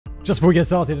Just before we get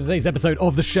started, today's episode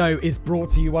of the show is brought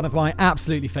to you one of my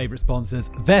absolutely favorite sponsors,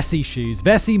 Vessi Shoes.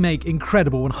 Vessi make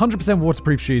incredible 100%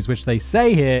 waterproof shoes, which they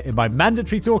say here in my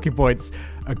mandatory talking points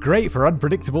are great for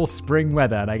unpredictable spring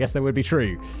weather. And I guess that would be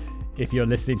true if you're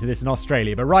listening to this in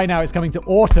Australia. But right now it's coming to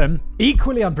autumn,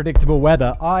 equally unpredictable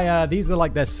weather. These are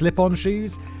like their slip-on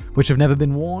shoes, which have never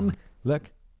been worn. Look.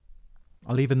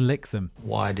 I'll even lick them.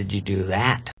 Why did you do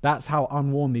that? That's how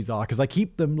unworn these are, because I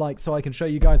keep them like so I can show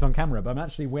you guys on camera, but I'm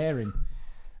actually wearing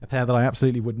a pair that I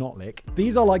absolutely would not lick.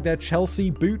 These are like their Chelsea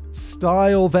boot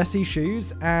style Vessi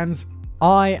shoes, and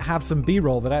I have some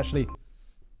B-roll that actually,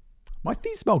 my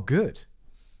feet smell good.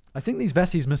 I think these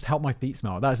Vessis must help my feet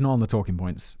smell. That's not on the talking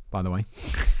points, by the way.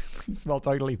 You smell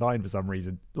totally fine for some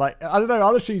reason. Like, I don't know,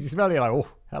 other shoes you smell, you're like, oh,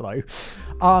 hello.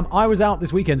 I was out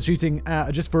this weekend shooting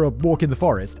just for a walk in the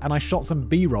forest, and I shot some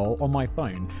B-roll on my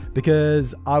phone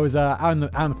because I was out in the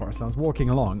forest, and I was walking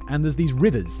along, and there's these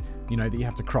rivers, you know, that you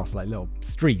have to cross, like little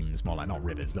streams, more like not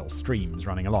rivers, little streams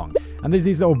running along. And there's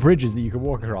these little bridges that you can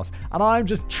walk across, and I'm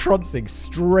just trouncing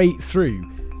straight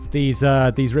through these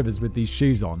rivers with these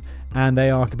shoes on, and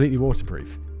they are completely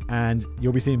waterproof. And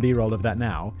you'll be seeing B-roll of that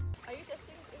now.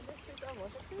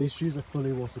 These shoes are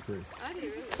fully waterproof.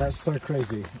 That's so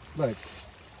crazy. Look.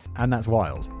 And that's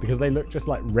wild, because they look just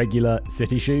like regular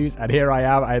city shoes. And here I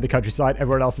am in the countryside.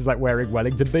 Everyone else is like wearing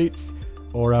Wellington boots.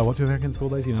 Or what do Americans call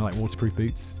those? You know, like waterproof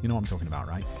boots. You know what I'm talking about,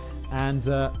 right? And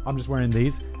I'm just wearing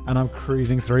these, and I'm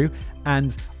cruising through.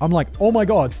 And I'm like, oh my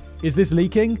God, is this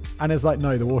leaking? And it's like,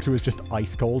 no, the water was just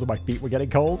ice cold and my feet were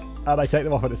getting cold. And I take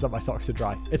them off and it's like my socks are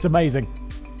dry. It's amazing.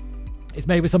 It's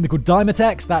made with something called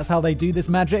Dymatex. That's how they do this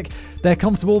magic. They're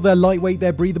comfortable, they're lightweight,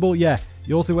 they're breathable. Yeah,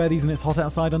 you also wear these and it's hot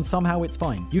outside and somehow it's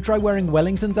fine. You try wearing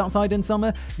Wellingtons outside in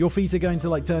summer, your feet are going to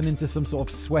like turn into some sort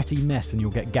of sweaty mess and you'll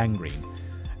get gangrene.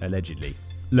 Allegedly.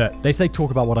 Look, they say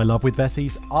talk about what I love with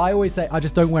Vessis. I always say I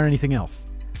just don't wear anything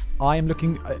else. I am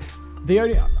looking...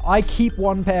 I keep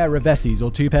one pair of Vessis or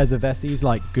two pairs of Vessis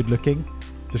like good looking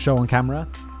to show on camera.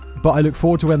 But I look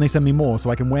forward to when they send me more so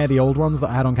I can wear the old ones that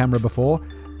I had on camera before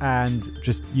and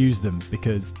just use them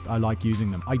because I like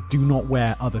using them. I do not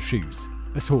wear other shoes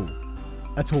at all.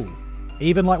 At all.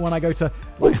 Even like when I go to...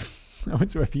 Like, I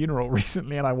went to a funeral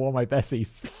recently and I wore my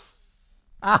Vessis.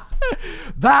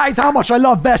 That is how much I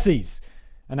love Vessis!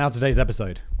 And now today's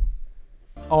episode.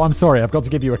 Oh, I'm sorry. I've got to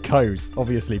give you a code,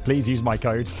 obviously. Please use my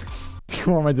code.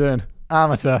 What am I doing?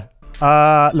 Amateur.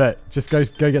 Look, just go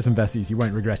get some Vessis. You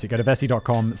won't regret it. Go to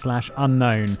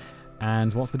vessi.com/unknown.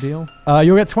 And what's the deal?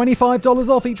 You'll get $25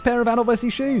 off each pair of adult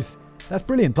Vessi shoes. That's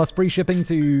brilliant. Plus free shipping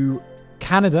to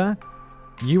Canada,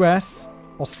 US,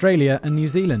 Australia, and New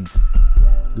Zealand.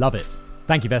 Love it.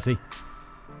 Thank you, Vessi.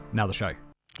 Now the show.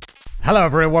 Hello,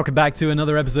 everyone. Welcome back to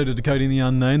another episode of Decoding the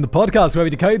Unknown, the podcast where we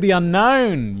decode the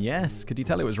unknown. Yes, could you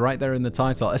tell it was right there in the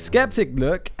title? A skeptic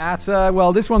look at,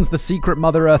 well, this one's the secret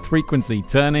Mother Earth frequency,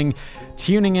 tuning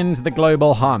into the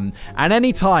global hum. And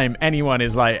anytime anyone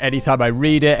is like, anytime I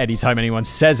read it, anytime anyone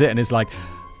says it and is like,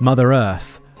 Mother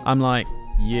Earth, I'm like,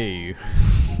 you.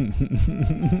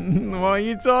 What are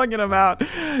you talking about?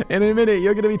 In a minute,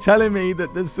 you're going to be telling me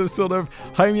that there's some sort of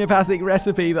homeopathic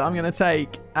recipe that I'm going to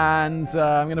take, and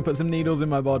I'm going to put some needles in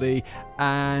my body,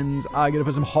 and I'm going to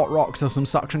put some hot rocks or some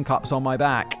suction cups on my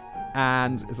back.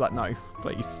 And it's like, no,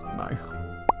 please, no.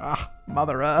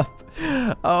 Mother Earth.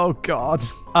 Oh, God.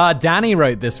 Danny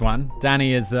wrote this one.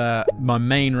 Danny is my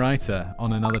main writer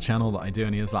on another channel that I do,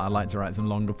 and he was like, I'd like to write some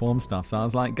longer form stuff. So I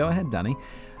was like, go ahead, Danny.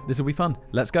 This will be fun.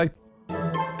 Let's go.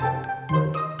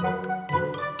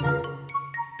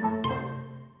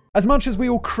 As much as we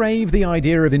all crave the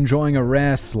idea of enjoying a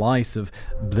rare slice of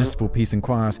blissful peace and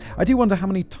quiet, I do wonder how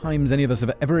many times any of us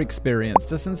have ever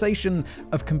experienced a sensation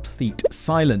of complete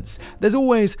silence. There's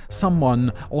always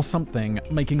someone or something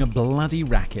making a bloody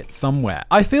racket somewhere.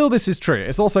 I feel this is true.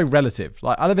 It's also relative.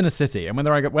 Like, I live in a city, and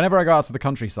whenever I go out to the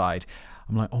countryside,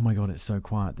 I'm like, oh my God, it's so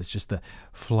quiet. There's just the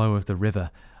flow of the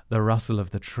river, the rustle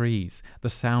of the trees, the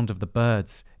sound of the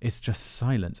birds. It's just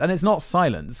silence. And it's not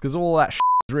silence, because all that shit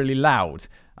is really loud.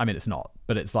 I mean, it's not,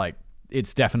 but it's like,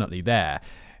 it's definitely there.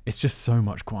 It's just so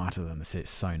much quieter than this.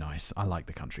 It's so nice. I like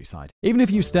the countryside. Even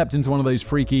if you stepped into one of those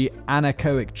freaky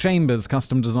anechoic chambers,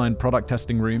 custom-designed product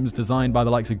testing rooms designed by the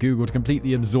likes of Google to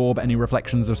completely absorb any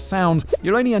reflections of sound,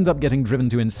 you'll only end up getting driven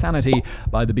to insanity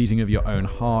by the beating of your own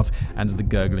heart and the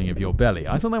gurgling of your belly.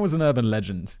 I thought that was an urban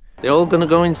legend. They're all gonna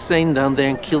go insane down there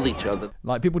and kill each other.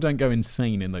 Like, people don't go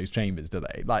insane in those chambers, do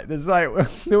they? Like, there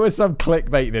was some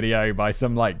clickbait video by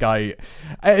some, like, guy.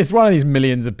 It's one of these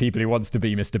millions of people who wants to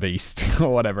be Mr. Beast or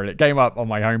whatever. And it came up on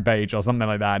my homepage or something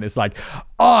like that. And it's like,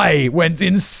 I went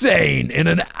insane in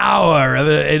an hour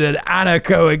in an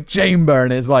anechoic chamber.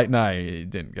 And it's like, no, he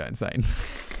didn't go insane.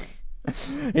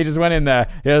 He just went in there.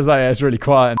 He was like, it's really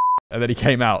quiet. And then he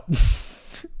came out.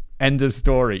 End of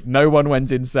story. No one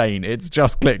went insane. It's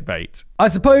just clickbait. I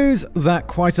suppose that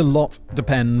quite a lot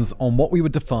depends on what we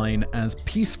would define as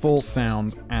peaceful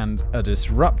sound and a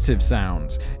disruptive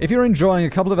sound. If you're enjoying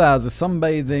a couple of hours of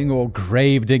sunbathing or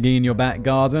grave digging in your back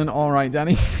garden, all right,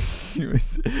 Danny.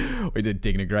 We did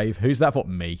digging a grave. Who's that for?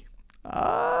 Me.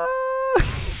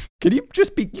 Can you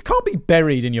just be... You can't be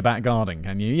buried in your back garden,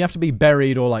 can you? You have to be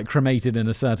buried or, like, cremated in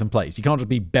a certain place. You can't just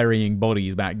be burying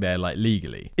bodies back there, like,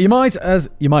 legally. You might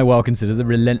well consider the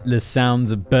relentless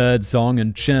sounds of birdsong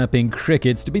and chirping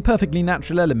crickets to be perfectly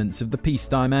natural elements of the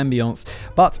peacetime ambience.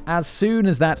 But as soon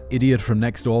as that idiot from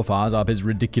next door fires up his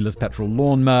ridiculous petrol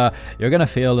lawnmower, you're gonna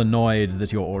feel annoyed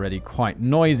that your already quite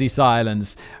noisy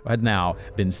silence had now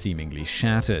been seemingly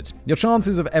shattered. Your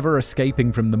chances of ever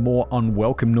escaping from the more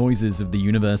unwelcome noises of the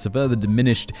universe are further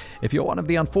diminished if you're one of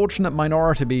the unfortunate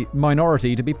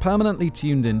minority to be permanently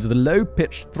tuned into the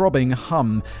low-pitched throbbing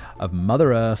hum of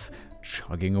Mother Earth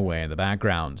chugging away in the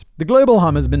background. The global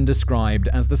hum has been described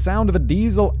as the sound of a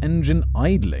diesel engine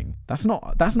idling. That's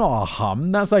not a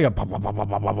hum. That's like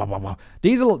a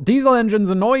diesel engines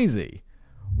are noisy.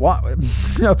 What?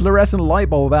 A fluorescent light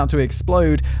bulb about to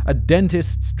explode, a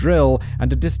dentist's drill,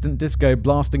 and a distant disco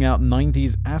blasting out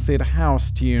 90s acid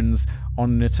house tunes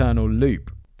on an eternal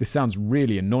loop. This sounds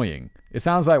really annoying. It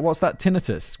sounds like, what's that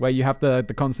tinnitus, where you have the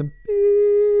constant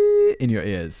beep in your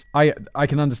ears. I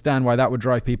can understand why that would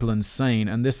drive people insane.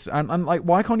 And like,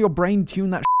 why can't your brain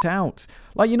tune that shit out?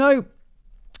 Like, you know,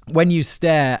 when you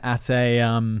stare at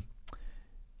a,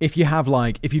 if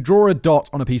you draw a dot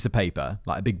on a piece of paper,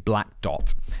 like a big black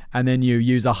dot, and then you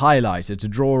use a highlighter to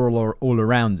draw all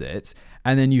around it,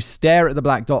 and then you stare at the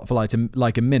black dot for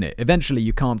like a minute. Eventually,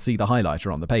 you can't see the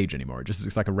highlighter on the page anymore. It just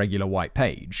looks like a regular white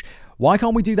page. Why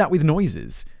can't we do that with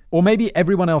noises? Or maybe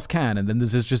everyone else can, and then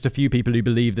there's just a few people who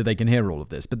believe that they can hear all of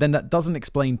this. But then that doesn't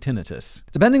explain tinnitus.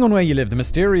 Depending on where you live, the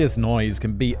mysterious noise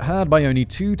can be heard by only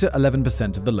 2 to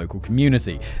 11% of the local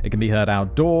community. It can be heard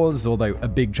outdoors, although a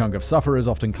big chunk of sufferers,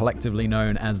 often collectively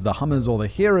known as the hummers or the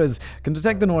hearers, can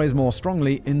detect the noise more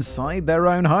strongly inside their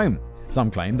own home. Some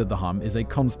claim that the hum is a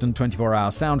constant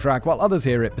 24-hour soundtrack, while others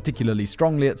hear it particularly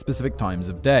strongly at specific times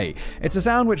of day. It's a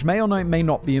sound which may or may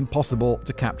not be impossible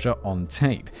to capture on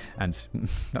tape. And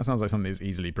that sounds like something that's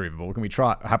easily provable. Can we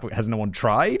try? Has no one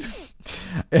tried?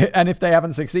 And if they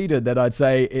haven't succeeded, then I'd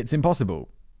say it's impossible.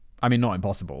 I mean, not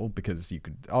impossible, because you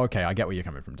could... Oh, okay, I get where you're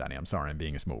coming from, Danny. I'm sorry, I'm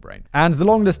being a small brain. And the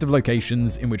long list of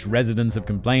locations in which residents have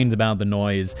complained about the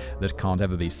noise that can't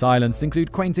ever be silenced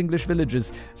include quaint English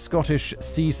villages, Scottish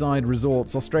seaside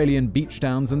resorts, Australian beach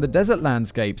towns, and the desert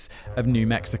landscapes of New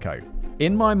Mexico.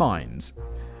 In my mind,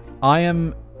 I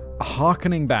am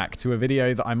harkening back to a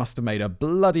video that I must have made a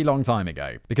bloody long time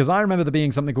ago, because I remember there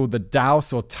being something called the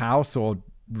Douse or Taos or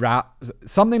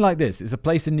something like this. It's a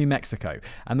place in New Mexico,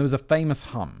 and there was a famous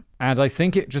hum, and I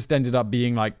think it just ended up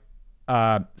being like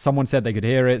someone said they could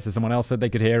hear it, so someone else said they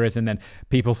could hear it, and then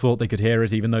people thought they could hear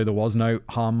it even though there was no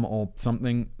hum or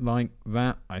something like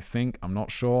that. I'm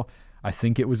not sure. I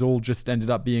think it was all just ended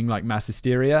up being like mass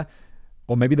hysteria,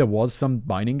 or maybe there was some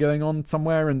mining going on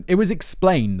somewhere, and it was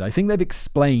explained. I think they've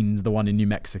explained the one in New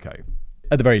Mexico.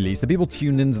 At the very least, the people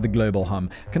tuned into the global hum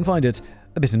can find it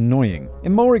a bit annoying.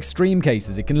 In more extreme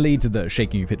cases, it can lead to the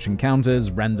shaking pitch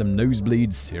encounters, random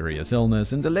nosebleeds, serious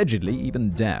illness, and allegedly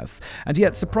even death. And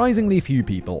yet, surprisingly few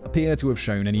people appear to have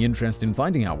shown any interest in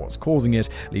finding out what's causing it,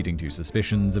 leading to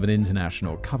suspicions of an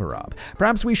international cover-up.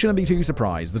 Perhaps we shouldn't be too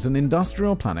surprised that an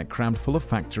industrial planet crammed full of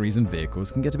factories and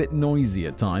vehicles can get a bit noisy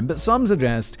at times, but some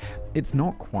suggest it's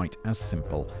not quite as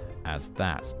simple as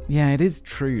that. Yeah, it is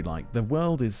true, like, the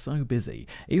world is so busy.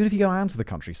 Even if you go out to the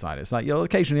countryside, it's like you'll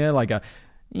occasionally hear like a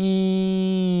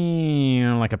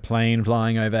plane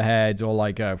flying overhead, or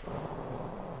like a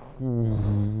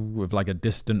with like a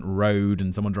distant road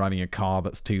and someone driving a car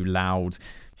that's too loud.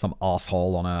 Some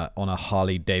arsehole on a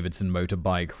Harley Davidson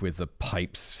motorbike with the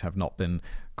pipes have not been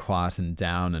quietened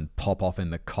down and pop off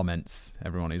in the comments.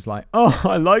 Everyone is like, oh,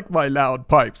 I like my loud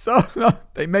pipes. Oh,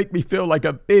 they make me feel like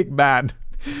a big man.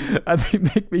 And they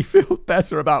make me feel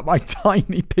better about my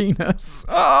tiny penis.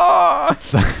 Ah!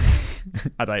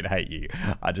 I don't hate you.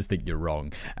 I just think you're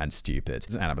wrong and stupid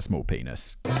and have a small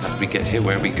penis. How did we get here?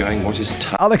 Where are we going? What is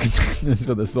time? Other contenders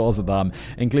for the source of the hum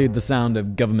include the sound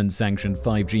of government-sanctioned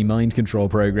 5G mind control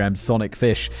program Sonic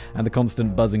Fish and the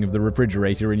constant buzzing of the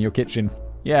refrigerator in your kitchen.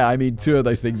 Yeah, I mean, two of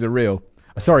those things are real.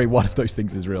 Sorry, one of those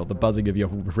things is real. The buzzing of your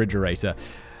refrigerator.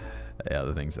 The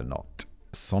other things are not.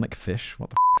 Sonic Fish? What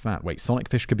the f***'s that? Wait, Sonic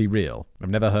Fish could be real. I've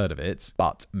never heard of it,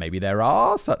 but maybe there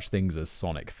are such things as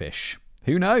Sonic Fish.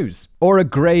 Who knows? Or a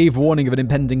grave warning of an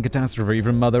impending catastrophe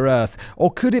from Mother Earth.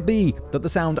 Or could it be that the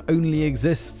sound only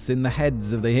exists in the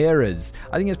heads of the hearers?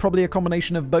 I think it's probably a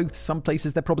combination of both. Some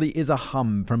places there probably is a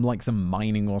hum from like some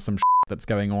mining or some that's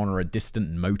going on, or a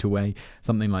distant motorway,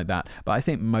 something like that. But I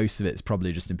think most of it's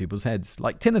probably just in people's heads,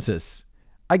 like tinnitus.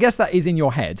 I guess that is in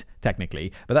your head,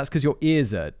 technically, but that's because your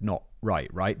ears are not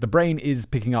right? The brain is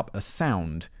picking up a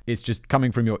sound. It's just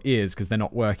coming from your ears because they're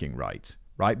not working right?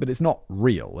 But it's not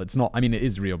real. It's not, I mean, it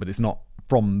is real, but it's not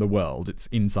from the world. It's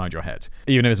inside your head.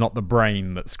 Even if it's not the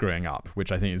brain that's screwing up,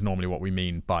 which I think is normally what we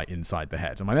mean by inside the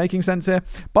head. Am I making sense here?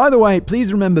 By the way,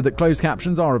 please remember that closed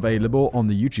captions are available on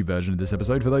the YouTube version of this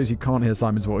episode for those who can't hear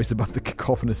Simon's voice above the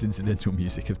cacophonous incidental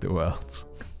music of the world.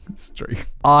 It's true.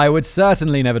 I would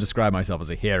certainly never describe myself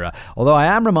as a hearer, although I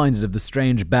am reminded of the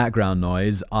strange background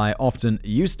noise I often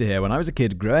used to hear when I was a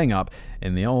kid growing up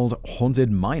in the old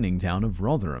haunted mining town of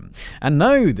Rotherham. And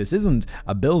no, this isn't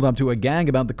a build-up to a gag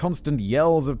about the constant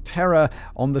yells of terror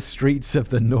on the streets of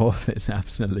the north. It's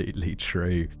absolutely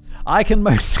true. I can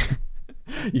most...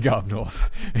 You go up north,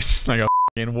 it's just like a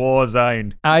in war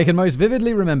zone. I can most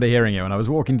vividly remember hearing it when I was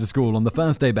walking to school on the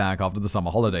first day back after the summer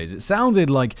holidays. It sounded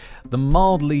like the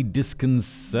mildly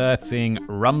disconcerting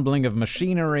rumbling of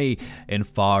machinery in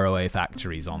faraway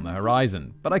factories on the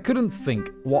horizon. But I couldn't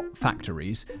think what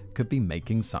factories could be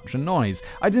making such a noise.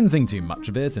 I didn't think too much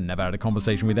of it and never had a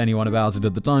conversation with anyone about it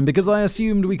at the time because I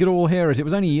assumed we could all hear it. It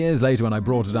was only years later when I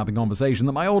brought it up in conversation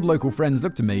that my old local friends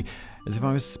looked at me as if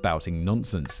I was spouting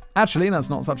nonsense. Actually, that's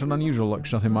not such an unusual look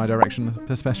shot in my direction,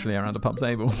 especially around a pub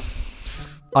table.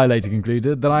 I later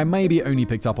concluded that I maybe only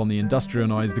picked up on the industrial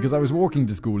noise because I was walking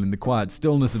to school in the quiet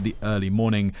stillness of the early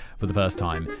morning for the first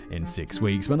time in 6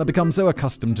 weeks, when I'd become so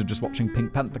accustomed to just watching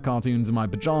Pink Panther cartoons in my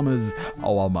pajamas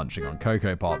while munching on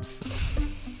Cocoa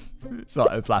Pops. It's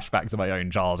like a flashback to my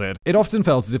own childhood. It often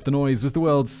felt as if the noise was the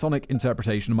world's sonic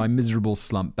interpretation of my miserable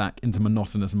slump back into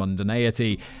monotonous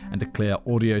mundaneity and a clear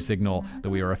audio signal that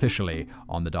we are officially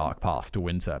on the dark path to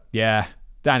winter. Yeah,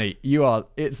 Danny,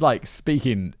 it's like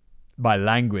speaking my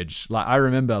language. Like, I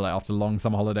remember like after long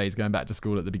summer holidays going back to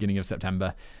school at the beginning of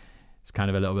September, it's kind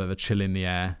of a little bit of a chill in the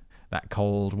air, that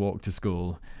cold walk to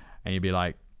school, and you'd be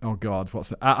like, oh God,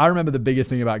 I remember the biggest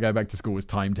thing about going back to school was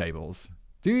timetables.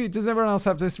 Does everyone else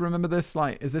have this? Remember this?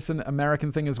 Like, is this an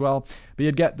American thing as well? But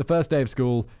you'd get the first day of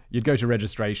school, you'd go to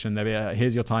registration, there'd be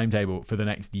here's your timetable for the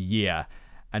next year.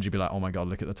 And you'd be like, oh my God,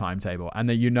 look at the timetable. And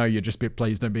then you'd just be,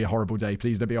 please don't be a horrible day.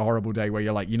 Please don't be a horrible day, where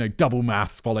you're like, double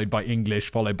maths followed by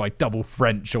English followed by double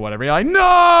French or whatever. You're like,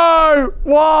 no!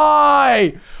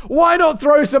 Why? Why not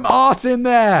throw some art in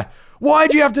there? Why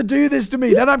do you have to do this to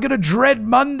me? Then I'm going to dread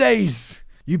Mondays.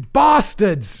 You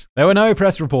bastards! There were no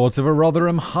press reports of a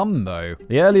Rotherham hum, though.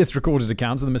 The earliest recorded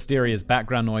accounts of the mysterious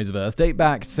background noise of Earth dates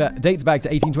back to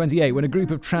 1828, when a group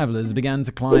of travellers began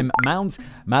to climb Mount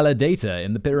Maladeta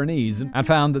in the Pyrenees and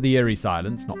found that the eerie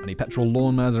silence, not many petrol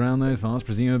lawnmowers around those parts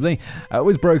presumably,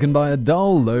 was broken by a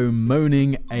dull, low,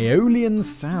 moaning Aeolian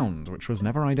sound, which was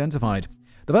never identified.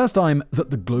 The first time that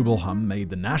the global hum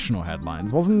made the national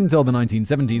headlines wasn't until the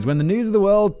 1970s, when the News of the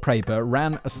World paper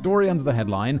ran a story under the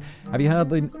headline, Have you heard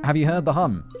the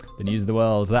hum? The News of the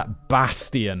World, that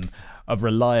bastion of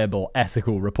reliable,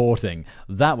 ethical reporting.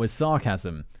 That was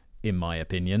sarcasm, in my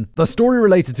opinion. The story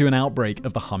related to an outbreak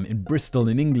of the hum in Bristol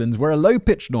in England, where a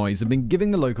low-pitched noise had been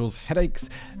giving the locals headaches,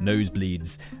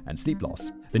 nosebleeds, and sleep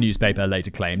loss. The newspaper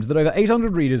later claimed that over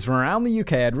 800 readers from around the UK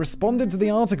had responded to the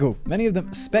article, many of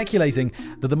them speculating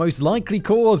that the most likely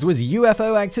cause was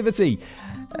UFO activity.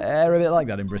 They're a bit like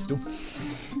that in Bristol.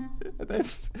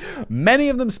 Many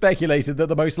of them speculated that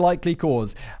the most likely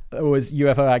cause was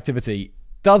UFO activity.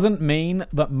 Doesn't mean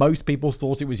that most people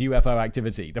thought it was UFO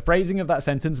activity. The phrasing of that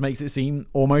sentence makes it seem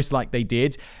almost like they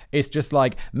did. It's just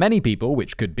like many people,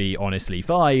 which could be honestly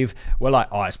 5, were like,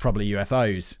 oh, it's probably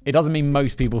UFOs. It doesn't mean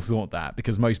most people thought that,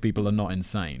 because most people are not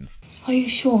insane. Are you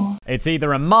sure? It's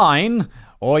either a mine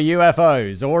or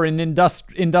UFOs, or an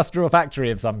industrial factory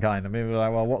of some kind. I mean, we're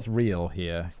like, well, what's real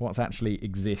here? What's actually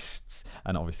exists?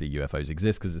 And obviously UFOs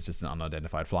exist because it's just an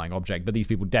unidentified flying object, but these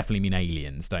people definitely mean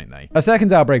aliens, don't they? A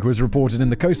second outbreak was reported in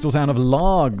the coastal town of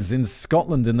Largs in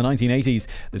Scotland in the 1980s.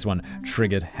 This one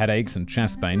triggered headaches and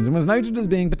chest pains and was noted as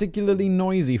being particularly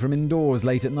noisy from indoors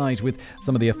late at night, with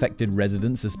some of the affected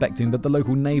residents suspecting that the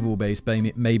local naval base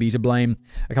may be to blame.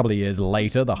 A couple of years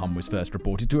later, the hum was first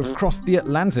reported to have crossed the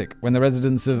Atlantic when the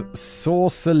residents of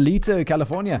Sausalito,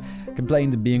 California,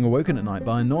 complained of being awoken at night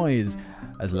by a noise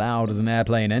as loud as an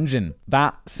airplane engine.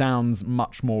 That sounds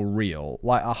much more real.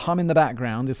 Like a hum in the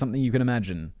background is something you can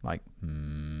imagine. Like,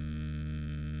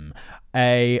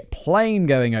 a plane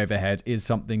going overhead is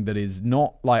something that is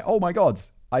not like, oh my God,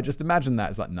 I just imagined that.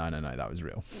 It's like, no, that was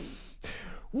real.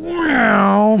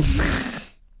 Wow.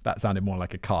 That sounded more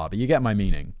like a car, but you get my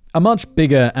meaning. A much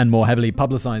bigger and more heavily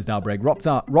publicized outbreak rocked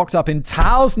up in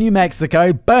Taos, New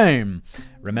Mexico. Boom!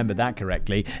 Remembered that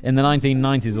correctly. In the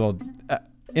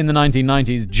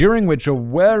 1990s, during which a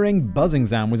whirring, buzzing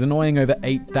sound was annoying over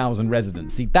 8,000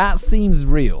 residents. See, that seems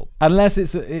real. Unless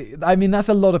that's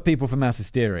a lot of people for mass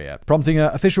hysteria, prompting an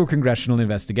official congressional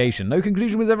investigation. No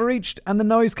conclusion was ever reached, and the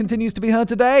noise continues to be heard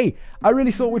today. I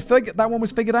really thought that one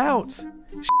was figured out.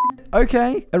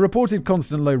 Okay. A reported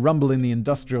constant low rumble in the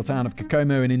industrial town of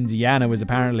Kokomo in Indiana was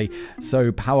apparently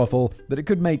so powerful that it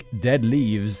could make dead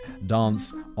leaves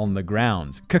dance on the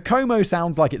ground. Kokomo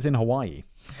sounds like it's in Hawaii.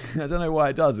 I don't know why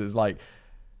it does. It's like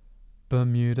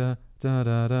Bermuda, da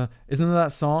da da. Isn't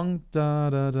that song? Da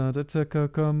da da da to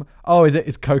Kokomo. Oh,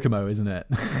 it's Kokomo, isn't it?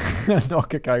 Not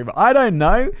Kokomo. I don't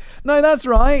know. No, that's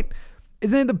right.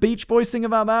 Isn't it the Beach Boys sing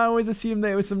about that? I always assumed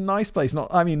that it was some nice place.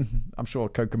 I'm sure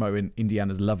Kokomo in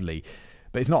Indiana's lovely,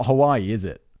 but it's not Hawaii, is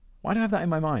it? Why do I have that in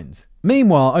my mind?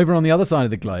 Meanwhile, over on the other side of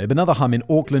the globe, another hum in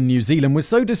Auckland, New Zealand was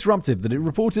so disruptive that it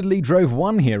reportedly drove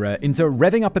one hearer into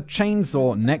revving up a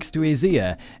chainsaw next to his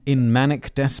ear in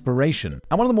manic desperation.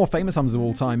 And one of the more famous hums of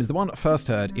all time is the one first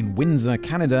heard in Windsor,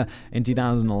 Canada in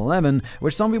 2011,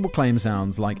 which some people claim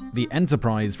sounds like the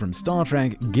Enterprise from Star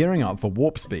Trek gearing up for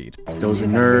warp speed. Those are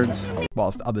nerds.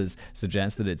 Whilst others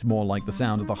suggest that it's more like the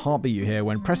sound of the heartbeat you hear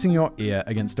when pressing your ear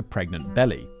against a pregnant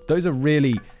belly. Those are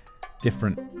really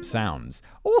different sounds.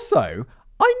 Also,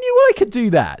 I knew I could do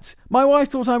that. My wife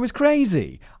thought I was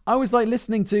crazy. I was like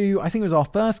listening to, I think it was our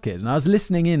first kid, and I was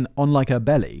listening in on like her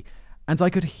belly, and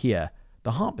I could hear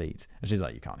the heartbeat. And she's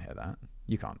like, you can't hear that.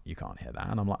 You can't hear that.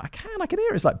 And I'm like, I can hear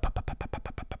it. It's like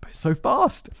so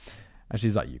fast. And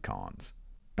she's like, you can't.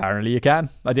 Apparently you can.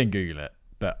 I didn't Google it,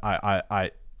 but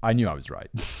I knew I was right.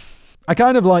 I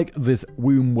kind of like this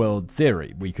womb world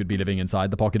theory. We could be living inside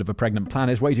the pocket of a pregnant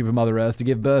planet waiting for Mother Earth to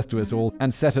give birth to us all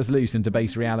and set us loose into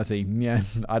base reality. Yeah,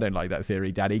 I don't like that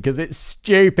theory, Daddy, because it's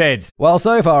stupid. Well,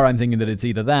 so far I'm thinking that it's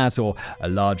either that or a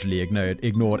largely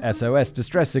ignored SOS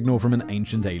distress signal from an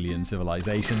ancient alien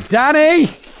civilization. Danny!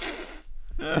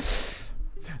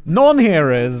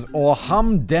 Non-hearers or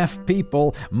hum-deaf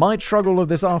people might shrug all of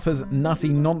this off as nutty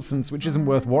nonsense, which isn't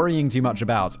worth worrying too much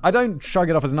about. I don't shrug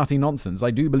it off as nutty nonsense.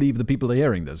 I do believe the people are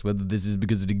hearing this, whether this is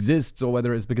because it exists or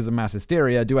whether it's because of mass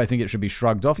hysteria. Do I think it should be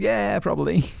shrugged off? Yeah,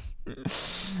 probably.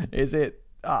 Is it?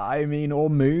 Or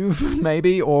move,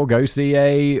 maybe, or go see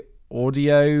a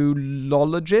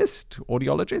audiologist,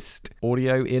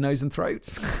 audio, ear, nose, and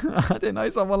throats. I didn't know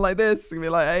someone like this. You'd be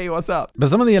like, hey, what's up? But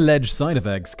some of the alleged side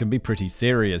effects can be pretty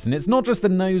serious, and it's not just the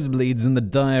nosebleeds and the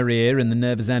diarrhea and the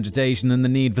nervous agitation and the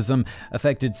need for some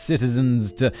affected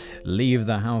citizens to leave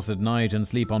the house at night and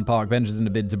sleep on park benches in a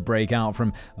bid to break out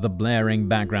from the blaring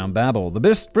background babble. The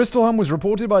Bristol hum was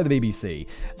reported by the BBC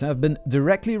to have been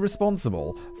directly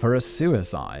responsible for a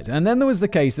suicide. And then there was the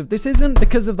case of this isn't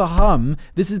because of the hum,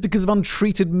 this is because of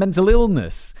untreated mental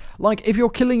illness. Like, if you're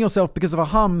killing yourself because of a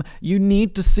hum, you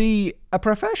need to see a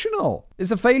professional. It's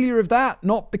a failure of that,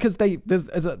 not because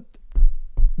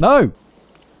No. What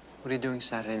are you doing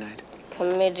Saturday night?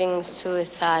 Committing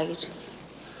suicide.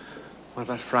 What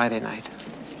about Friday night?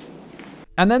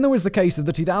 And then there was the case of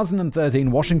the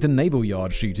 2013 Washington Naval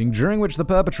Yard shooting, during which the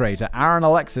perpetrator, Aaron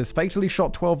Alexis, fatally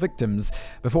shot 12 victims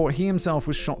before he himself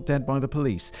was shot dead by the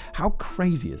police. How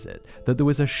crazy is it that there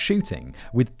was a shooting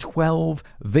with 12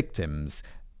 victims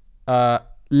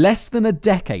less than a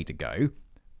decade ago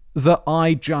that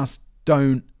I just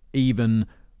don't even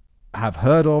have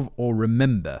heard of or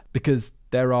remember? Because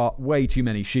There are way too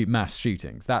many mass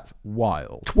shootings. That's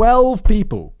wild. 12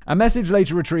 people. A message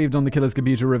later retrieved on the killer's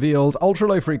computer revealed,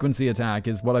 ultra-low frequency attack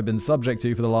is what I've been subject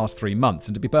to for the last 3 months.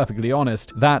 And to be perfectly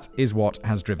honest, that is what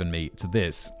has driven me to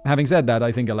this. Having said that,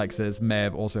 I think Alexis may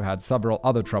have also had several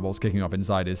other troubles kicking off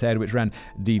inside his head, which ran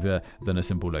deeper than a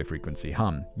simple low-frequency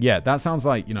hum. Yeah, that sounds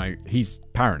like, he's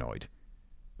paranoid.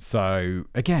 So,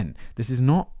 again, this is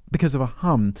not because of a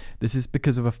hum. This is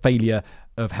because of a failure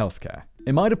of healthcare.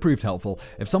 It might have proved helpful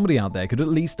if somebody out there could at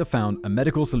least have found a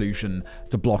medical solution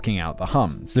to blocking out the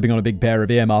hum. Slipping on a big pair of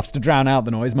earmuffs to drown out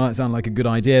the noise might sound like a good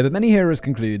idea, but many hearers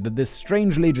conclude that this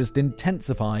strangely just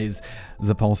intensifies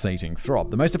the pulsating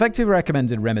throb. The most effective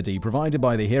recommended remedy provided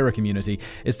by the hearer community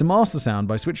is to mask the sound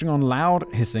by switching on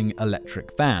loud, hissing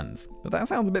electric fans. But that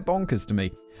sounds a bit bonkers to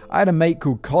me. I had a mate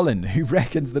called Colin who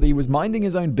reckons that he was minding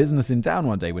his own business in town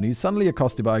one day when he was suddenly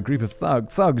accosted by a group of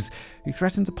thugs who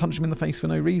threatened to punch him in the face for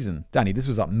no reason. Danny, this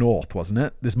was up north, wasn't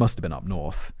it? This must have been up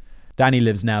north. Danny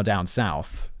lives now down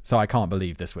south, so I can't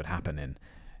believe this would happen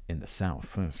in the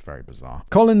south. That's very bizarre.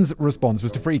 Colin's response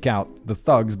was to freak out the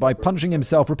thugs by punching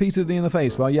himself repeatedly in the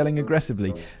face while yelling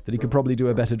aggressively that he could probably do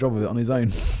a better job of it on his own.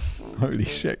 Holy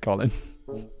shit, Colin.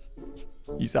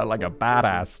 You sound like a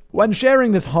badass. When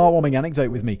sharing this heartwarming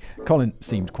anecdote with me, Colin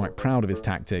seemed quite proud of his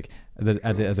tactic,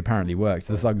 as it has apparently worked.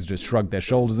 The thugs just shrugged their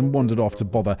shoulders and wandered off to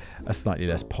bother a slightly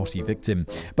less potty victim.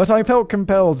 But I felt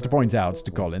compelled to point out to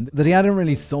Colin that he hadn't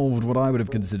really solved what I would have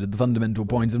considered the fundamental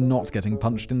point of not getting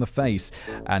punched in the face.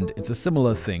 And it's a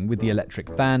similar thing with the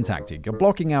electric fan tactic. You're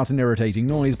blocking out an irritating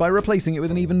noise by replacing it with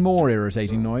an even more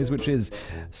irritating noise, which is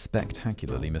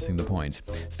spectacularly missing the point.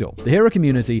 Still, the hearer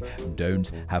community don't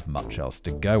have much else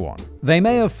to go on. They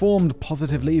may have formed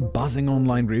positively buzzing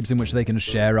online groups in which they can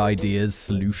share ideas,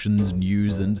 solutions,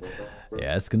 news, and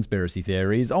yes, conspiracy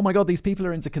theories. Oh my god, these people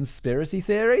are into conspiracy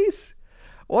theories?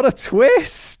 What a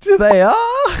twist they are!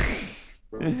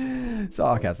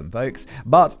 Sarcasm, folks.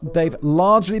 But they've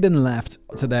largely been left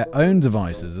to their own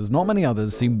devices, as not many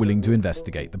others seem willing to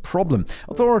investigate the problem.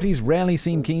 Authorities rarely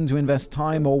seem keen to invest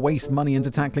time or waste money into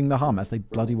tackling the hum, as they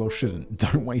bloody well shouldn't.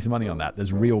 Don't waste money on that.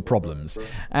 There's real problems.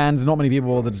 And not many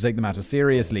people bother to take the matter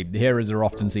seriously. The hearers are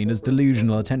often seen as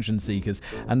delusional attention seekers,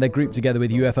 and they're grouped together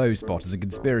with UFO spotters and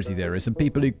conspiracy theorists and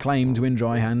people who claim to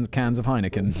enjoy cans of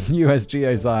Heineken. US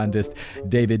geoscientist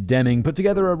David Deming put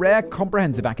together a rare,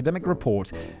 comprehensive academic report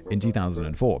in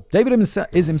 2004. David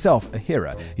is himself a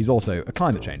hearer. He's also a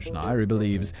climate change denier who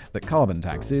believes that carbon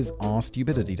taxes are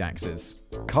stupidity taxes.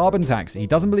 Carbon tax, he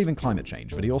doesn't believe in climate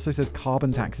change, but he also says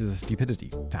carbon taxes are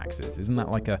stupidity taxes. Isn't that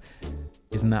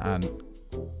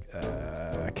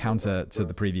a counter to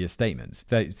the previous statement?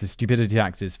 The stupidity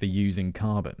taxes for using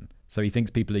carbon. So he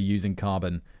thinks people are using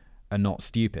carbon are not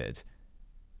stupid,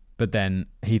 but then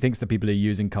he thinks that people who are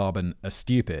using carbon are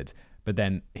stupid. But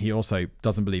then he also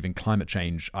doesn't believe in climate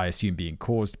change, I assume, being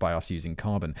caused by us using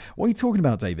carbon. What are you talking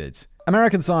about, David?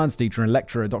 American science teacher and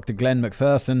lecturer Dr. Glenn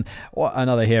McPherson, or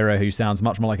another hero who sounds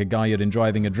much more like a guy you'd enjoy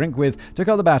having a drink with, took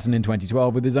up the baton in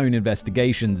 2012 with his own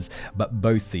investigations. But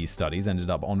both these studies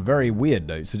ended up on very weird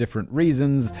notes for different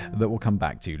reasons that we'll come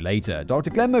back to later.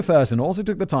 Dr. Glenn McPherson also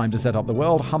took the time to set up the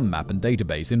World Hum Map and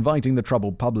database, inviting the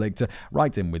troubled public to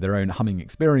write in with their own humming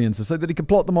experiences so that he could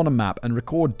plot them on a map and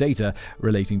record data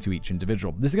relating to each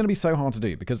individual. This is going to be so hard to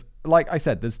do because, like I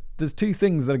said, there's two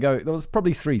things that are going. There's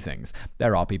probably three things.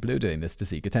 There are people who are doing this to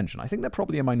seek attention. I think they're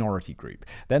probably a minority group.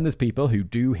 Then there's people who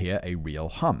do hear a real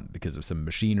hum because of some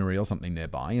machinery or something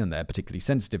nearby and they're particularly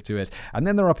sensitive to it. And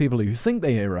then there are people who think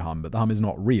they hear a hum, but the hum is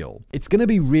not real. It's going to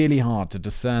be really hard to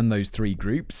discern those three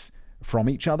groups from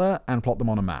each other and plot them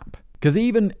on a map. Because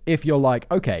even if you're like,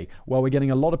 okay, well, we're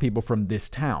getting a lot of people from this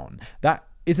town, that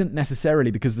isn't necessarily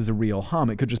because there's a real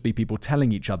hum. It could just be people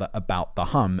telling each other about the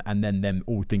hum and then them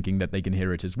all thinking that they can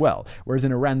hear it as well. Whereas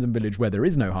in a random village where there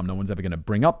is no hum, no one's ever going to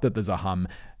bring up that there's a hum,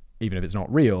 even if it's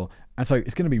not real. And so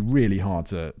it's going to be really hard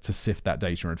to sift that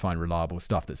data and find reliable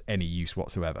stuff that's any use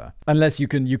whatsoever. Unless you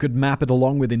could map it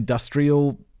along with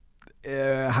industrial,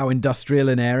 how industrial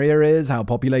an area is, how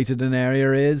populated an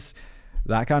area is,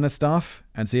 that kind of stuff,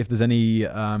 and see if there's any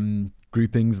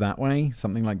groupings that way,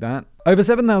 something like that. Over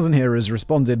 7,000 hearers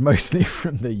responded, mostly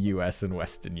from the US and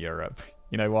Western Europe.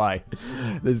 You know why?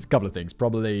 There's a couple of things.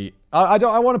 Probably, I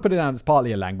want to put it down as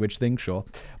partly a language thing, sure,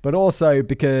 but also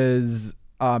because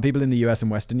people in the US and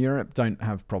Western Europe don't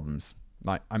have problems.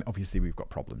 Like, obviously we've got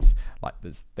problems. Like,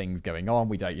 there's things going on,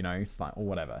 we don't, it's like, or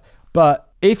whatever.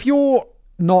 But if you're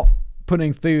not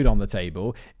putting food on the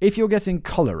table, if you're getting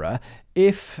cholera,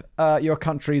 if your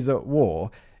country's at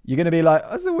war, you're going to be like,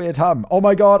 that's a weird hum. Oh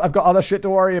my God, I've got other shit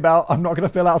to worry about. I'm not going to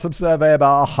fill out some survey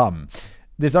about a hum.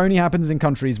 This only happens in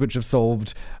countries which have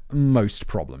solved most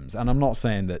problems. And I'm not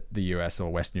saying that the US or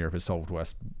Western Europe has solved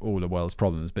all the world's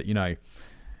problems, but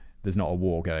there's not a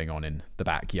war going on in the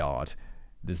backyard.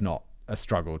 There's not a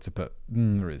struggle to put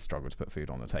food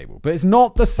on the table. But it's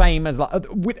not the same as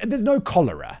there's no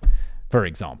cholera, for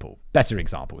example. Better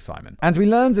example, Simon. And we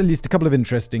learned at least a couple of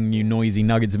interesting new noisy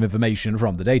nuggets of information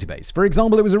from the database. For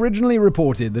example, it was originally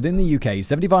reported that in the UK,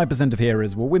 75% of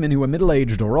hearers were women who were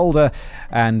middle-aged or older,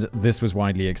 and this was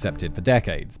widely accepted for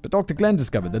decades. But Dr. Glenn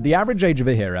discovered that the average age of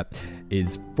a hearer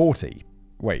is 40.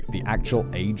 Wait, the actual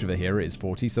age of a hearer is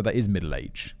 40, so that is middle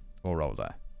age or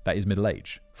older. That is middle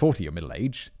age. 40 or middle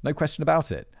age. No question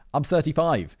about it. I'm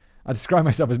 35. I described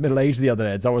myself as middle-aged the other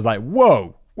day, so I was like,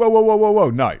 whoa,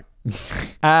 no.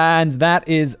 And that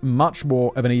is much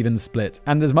more of an even split.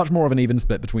 And there's much more of an even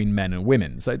split between men and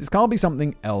women. So this can't be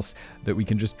something else that we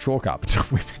can just chalk up to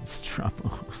women's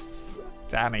troubles.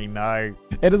 Danny, no.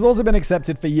 It has also been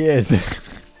accepted for years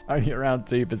that only around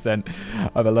 2%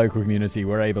 of a local community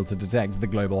were able to detect the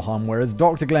global hum, whereas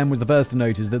Dr. Glenn was the first to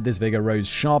notice that this figure rose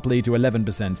sharply to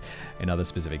 11% in other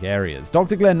specific areas.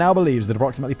 Dr. Glenn now believes that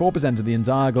approximately 4% of the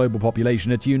entire global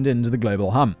population are tuned into the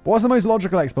global hum. What's the most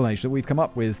logical explanation that we've come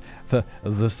up with for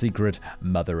the secret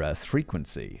Mother Earth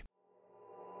frequency?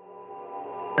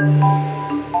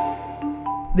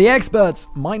 The experts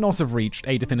might not have reached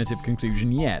a definitive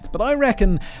conclusion yet, but I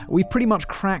reckon we've pretty much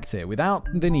cracked it without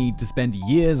the need to spend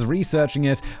years researching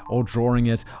it or drawing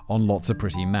it on lots of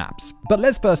pretty maps. But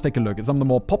let's first take a look at some of the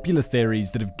more popular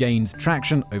theories that have gained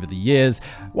traction over the years,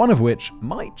 one of which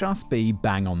might just be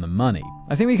bang on the money.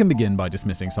 I think we can begin by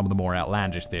dismissing some of the more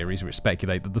outlandish theories which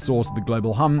speculate that the source of the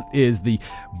global hum is the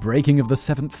breaking of the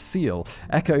seventh seal,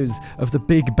 echoes of the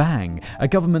Big Bang, a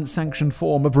government-sanctioned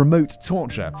form of remote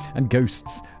torture, and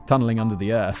ghosts tunneling under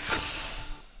the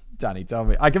earth. Danny, tell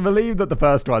me. I can believe that the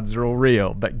first ones are all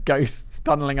real, but ghosts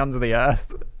tunneling under the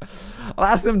earth? Well,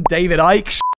 that's some David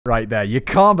Icke right there. You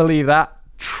can't believe that.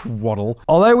 Twaddle.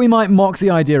 Although we might mock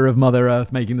the idea of Mother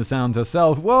Earth making the sound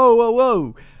herself,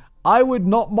 whoa, I would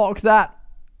not mock that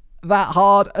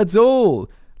hard at all.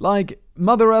 Like,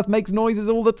 Mother Earth makes noises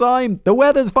all the time. The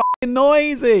weather's fucking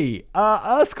noisy.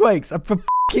 Earthquakes are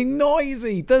fucking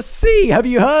noisy. The sea, have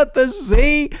you heard the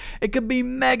sea? It could be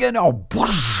mega,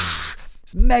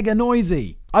 it's mega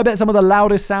noisy. I bet some of the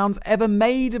loudest sounds ever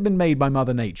made have been made by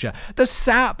Mother Nature. The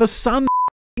sun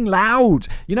loud.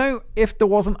 You know, if there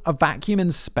wasn't a vacuum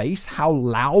in space, how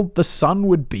loud the sun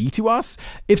would be to us?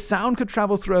 If sound could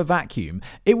travel through a vacuum,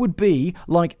 it would be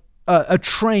like a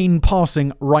train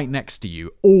passing right next to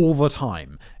you all the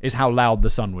time, is how loud the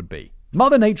sun would be.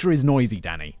 Mother Nature is noisy,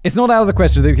 Danny. It's not out of the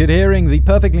question that we could hearing the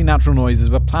perfectly natural noises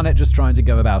of a planet just trying to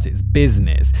go about its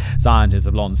business. Scientists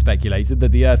have long speculated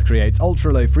that the Earth creates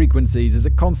ultra-low frequencies as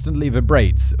it constantly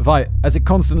vibrates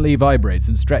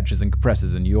and stretches and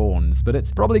compresses and yawns. But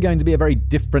it's probably going to be a very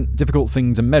difficult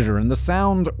thing to measure, and the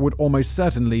sound would almost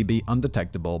certainly be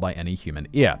undetectable by any human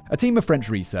ear. A team of French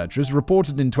researchers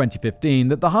reported in 2015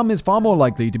 that the hum is far more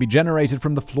likely to be generated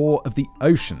from the floor of the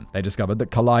ocean. They discovered that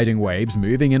colliding waves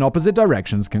moving in opposite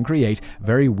directions can create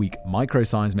very weak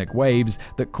microseismic waves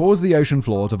that cause the ocean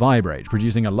floor to vibrate,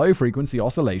 producing a low-frequency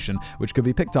oscillation which could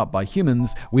be picked up by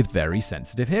humans with very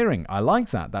sensitive hearing. I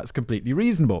like that. That's completely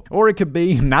reasonable. Or it could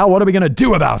be, now what are we going to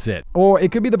do about it? Or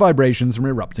it could be the vibrations from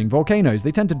erupting volcanoes.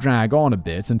 They tend to drag on a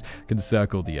bit and can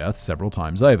circle the Earth several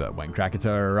times over. When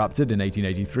Krakatoa erupted in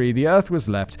 1883, the Earth was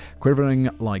left quivering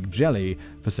like jelly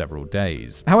for several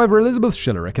days. However, Elizabeth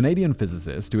Schiller, a Canadian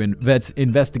physicist who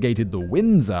investigated the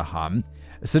Windsor hum,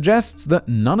 suggests that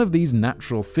none of these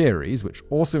natural theories, which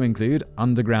also include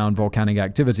underground volcanic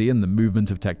activity and the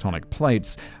movement of tectonic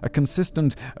plates, are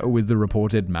consistent with the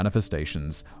reported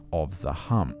manifestations of the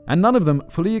hum. And none of them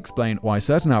fully explain why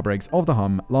certain outbreaks of the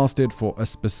hum lasted for a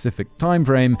specific time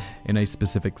frame in a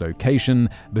specific location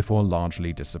before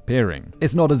largely disappearing.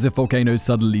 It's not as if volcanoes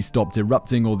suddenly stopped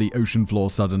erupting or the ocean floor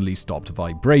suddenly stopped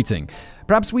vibrating.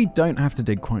 Perhaps we don't have to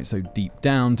dig quite so deep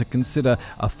down to consider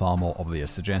a far more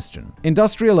obvious suggestion.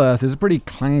 Industrial Earth is a pretty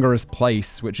clangorous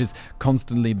place which is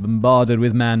constantly bombarded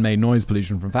with man-made noise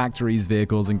pollution from factories,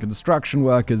 vehicles, and construction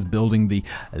workers building the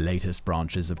latest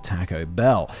branches of Taco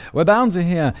Bell. We're bound to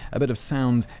hear a bit of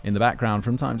sound in the background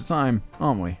from time to time,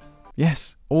 aren't we?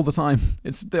 Yes, all the time.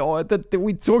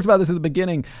 We talked about this at the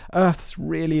beginning. Earth's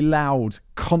really loud,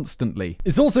 constantly.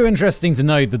 It's also interesting to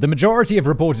note that the majority of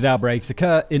reported outbreaks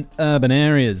occur in urban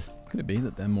areas. Could it be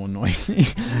that they're more noisy?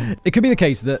 It could be the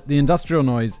case that the industrial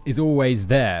noise is always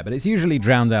there, but it's usually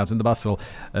drowned out in the bustle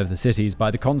of the cities by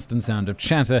the constant sound of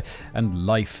chatter and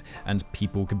life and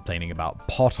people complaining about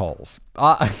potholes.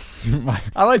 Have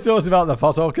I talked about the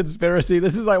pothole conspiracy?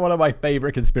 This is like one of my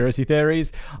favorite conspiracy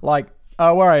theories. Like,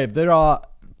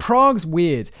 Prague's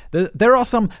weird. There are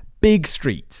some big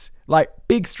streets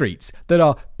that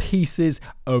are pieces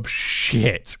of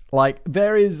shit. Like,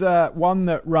 there is one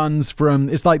that runs from,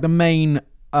 it's like the main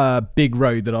big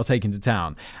road that I'll take into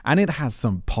town, and it has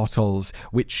some potholes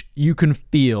which you can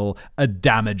feel are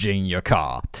damaging your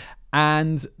car.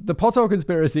 And the pothole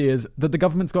conspiracy is that the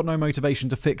government's got no motivation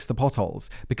to fix the potholes,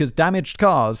 because damaged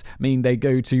cars mean they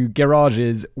go to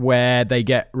garages where they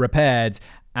get repaired,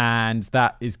 and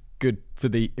that is good for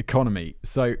the economy.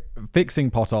 So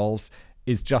fixing potholes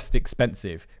is just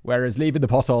expensive, whereas leaving the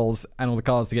potholes and all the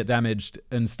cars to get damaged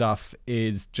and stuff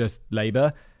is just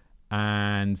labor,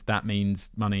 and that means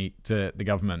money to the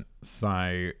government.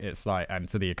 So it's like, and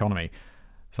to the economy.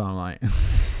 So I'm like,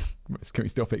 can we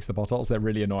still fix the potholes? They're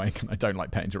really annoying, and I don't like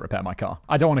paying to repair my car.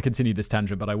 I don't want to continue this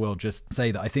tangent, but I will just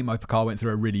say that I think my car went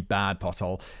through a really bad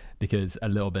pothole because a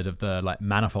little bit of the like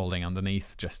manifolding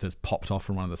underneath just has popped off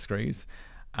from one of the screws.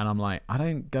 And I'm like, I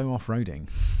don't go off-roading.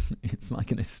 It's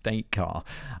like an estate car,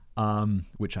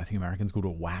 which I think Americans called a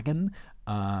wagon.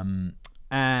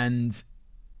 And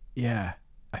yeah,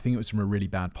 I think it was from a really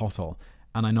bad pothole.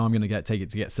 And I know I'm going to take it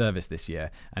to get serviced this year.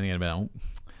 And they're going to be like, oh,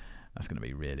 that's going to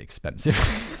be really expensive.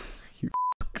 You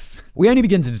f***s. We only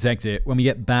begin to detect it when we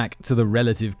get back to the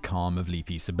relative calm of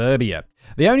leafy suburbia.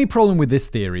 The only problem with this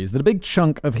theory is that a big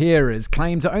chunk of hearers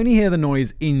claim to only hear the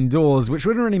noise indoors, which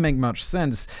wouldn't really make much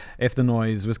sense if the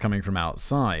noise was coming from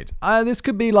outside. This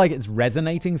could be like it's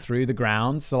resonating through the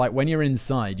ground, so like when you're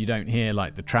inside, you don't hear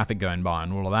like the traffic going by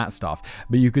and all of that stuff,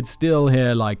 but you could still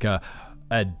hear like a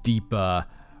deeper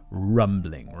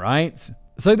rumbling, right?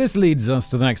 So this leads us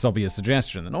to the next obvious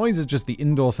suggestion. The noise is just the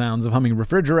indoor sounds of humming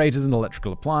refrigerators and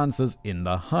electrical appliances in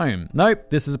the home. Nope,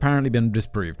 this has apparently been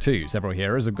disproved too. Several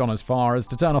hearers have gone as far as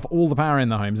to turn off all the power in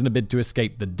their homes in a bid to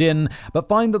escape the din, but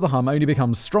find that the hum only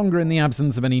becomes stronger in the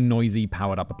absence of any noisy,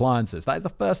 powered-up appliances. That is the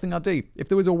first thing I'd do. If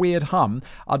there was a weird hum,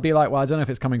 I'd be like, well, I don't know if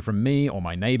it's coming from me or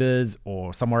my neighbors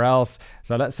or somewhere else,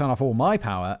 so let's turn off all my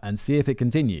power and see if it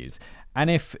continues. And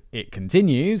if it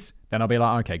continues, then I'll be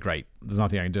like, okay, great. There's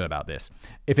nothing I can do about this.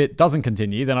 If it doesn't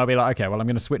continue, then I'll be like, okay, well, I'm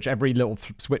going to switch every little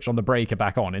switch on the breaker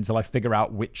back on until I figure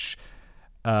out which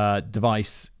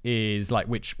device is like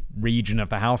which region of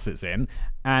the house it's in.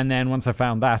 And then once I've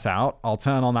found that out, I'll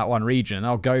turn on that one region.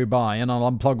 I'll go by and I'll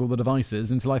unplug all the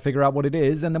devices until I figure out what it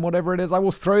is. And then whatever it is, I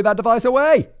will throw that device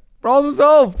away. Problem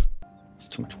solved. It's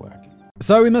too much work.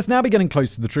 So we must now be getting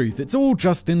close to the truth. It's all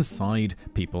just inside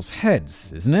people's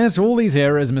heads, isn't it? All these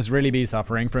hearers must really be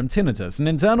suffering from tinnitus, an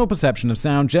internal perception of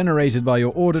sound generated by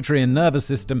your auditory and nervous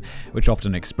system, which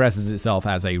often expresses itself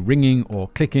as a ringing or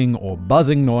clicking or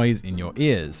buzzing noise in your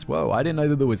ears. Whoa, I didn't know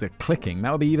that there was a clicking.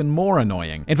 That would be even more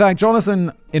annoying. In fact,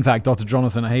 Dr.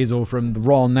 Jonathan Hazel from the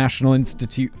Royal National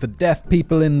Institute for Deaf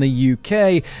People in the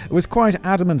UK was quite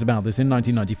adamant about this in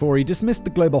 1994. He dismissed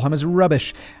the global hum as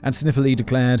rubbish and sniffily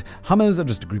declared, hummers are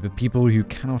just a group of people who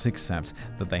cannot accept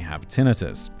that they have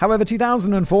tinnitus. However,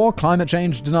 2004, climate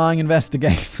change denying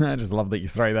investigator, I just love that you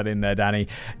throw that in there, Danny,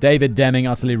 David Deming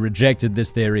utterly rejected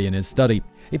this theory in his study.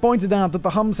 He pointed out that the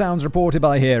hum sounds reported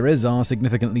by hearers are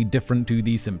significantly different to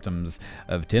the symptoms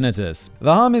of tinnitus.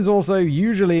 The hum is also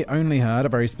usually only heard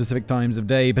at very specific times of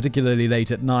day, particularly late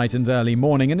at night and early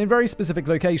morning, and in very specific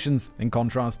locations. In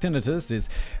contrast, tinnitus is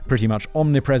pretty much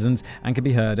omnipresent and can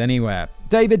be heard anywhere.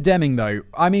 David Deming, though,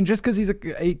 I mean, just because he's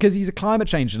a climate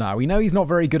change denier, we know he's not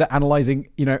very good at analyzing,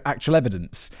 actual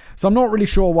evidence. So I'm not really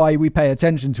sure why we pay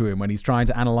attention to him when he's trying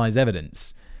to analyze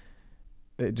evidence.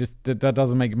 That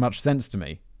doesn't make much sense to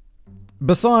me.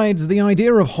 Besides, the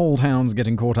idea of whole towns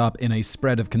getting caught up in a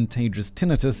spread of contagious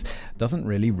tinnitus doesn't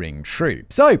really ring true.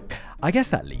 So, I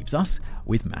guess that leaves us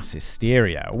with mass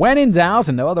hysteria. When in doubt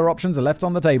and no other options are left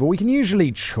on the table, we can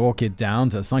usually chalk it down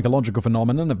to a psychological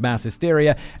phenomenon of mass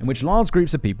hysteria in which large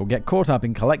groups of people get caught up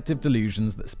in collective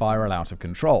delusions that spiral out of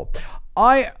control.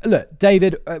 Look,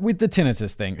 David, with the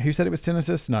tinnitus thing, who said it was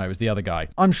tinnitus? No, it was the other guy.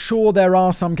 I'm sure there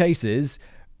are some cases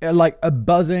like a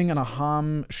buzzing and a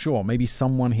hum, sure, maybe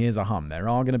someone hears a hum. There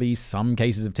are going to be some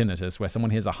cases of tinnitus where someone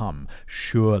hears a hum,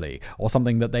 surely, or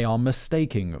something that they are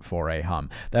mistaking for a hum.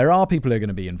 There are people who are going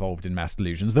to be involved in mass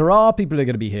delusions. There are people who are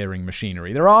going to be hearing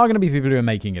machinery. There are going to be people who are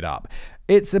making it up.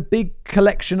 It's a big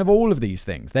collection of all of these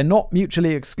things. They're not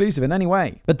mutually exclusive in any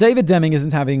way. But David Deming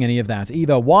isn't having any of that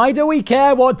either. Why do we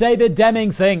care what David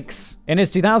Deming thinks? In his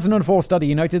 2004 study,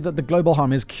 he noted that the global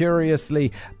hum is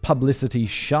curiously publicity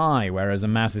shy, whereas a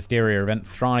mass hysteria event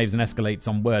thrives and escalates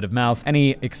on word of mouth.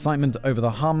 Any excitement over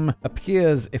the hum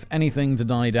appears, if anything, to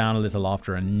die down a little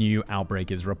after a new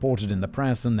outbreak is reported in the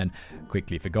press and then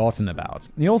quickly forgotten about.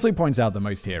 He also points out that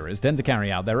most hearers tend to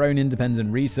carry out their own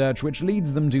independent research, which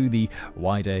leads them to the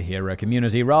wider hearer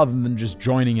community rather than just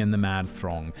joining in the mad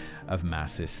throng of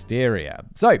mass hysteria.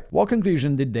 So, what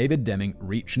conclusion did David Deming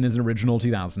reach in his original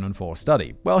 2004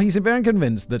 study? Well, he's very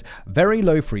convinced that very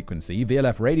low frequency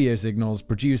VLF radio signals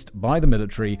produced by the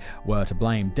military were to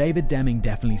blame. David Deming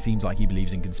definitely seems like he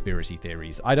believes in conspiracy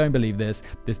theories. I don't believe this.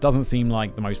 This doesn't seem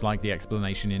like the most likely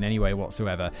explanation in any way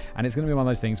whatsoever. And it's going to be one of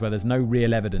those things where there's no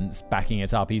real evidence backing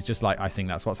it up. He's just like, I think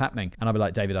that's what's happening. And I'll be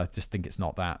like, David, I just think it's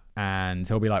not that. And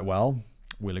he'll be like, well,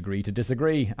 we'll agree to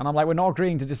disagree. And I'm like, we're not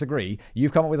agreeing to disagree.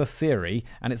 You've come up with a theory,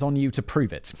 and it's on you to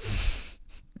prove it.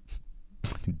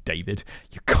 David,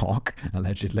 you cock,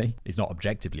 allegedly. He's not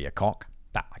objectively a cock.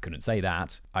 That I couldn't say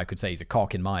that. I could say he's a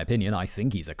cock in my opinion. I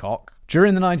think he's a cock.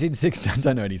 During the 1960s, I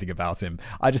don't know anything about him.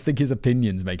 I just think his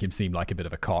opinions make him seem like a bit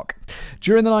of a cock.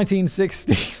 During the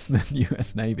 1960s, the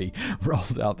US Navy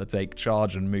rolled out the Take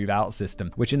Charge and Move Out system,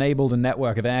 which enabled a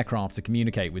network of aircraft to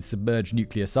communicate with submerged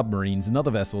nuclear submarines and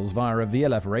other vessels via a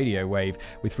VLF radio wave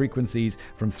with frequencies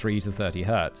from 3 to 30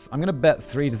 hertz. I'm going to bet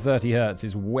 3 to 30 hertz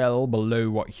is well below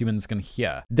what humans can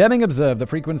hear. Deming observed that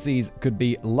frequencies could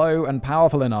be low and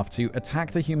powerful enough to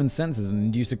attack the human senses and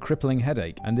induce a crippling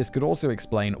headache, and this could also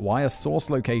explain why a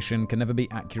source location can never be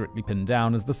accurately pinned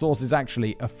down, as the source is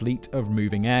actually a fleet of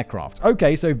moving aircraft.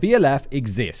 Okay, so VLF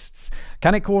exists.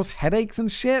 Can it cause headaches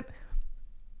and shit?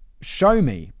 Show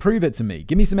me. Prove it to me.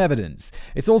 Give me some evidence.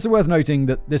 It's also worth noting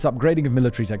that this upgrading of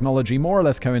military technology more or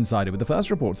less coincided with the first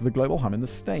reports of the global hum in the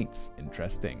States.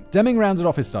 Interesting. Deming rounded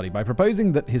off his study by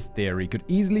proposing that his theory could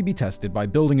easily be tested by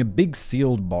building a big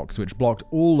sealed box which blocked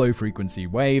all low-frequency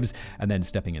waves, and then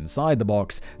stepping inside the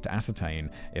box to ascertain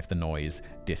if the noise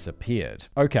disappeared.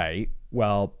 Okay,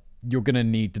 well, you're going to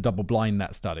need to double-blind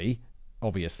that study,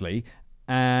 obviously.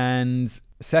 And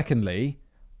secondly,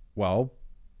 well,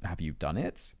 have you done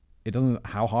it? It doesn't.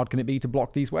 How hard can it be to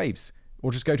block these waves?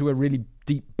 Or just go to a really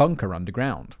deep bunker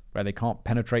underground where they can't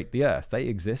penetrate the earth. They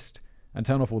exist. And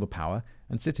turn off all the power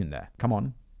and sit in there. Come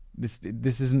on. This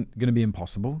isn't going to be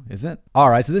impossible, is it?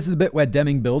 Alright, so this is the bit where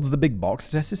Deming builds the big box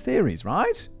to test his theories,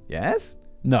 right? Yes?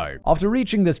 No. After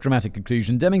reaching this dramatic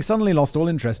conclusion, Deming suddenly lost all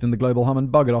interest in the global hum and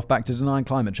buggered off back to denying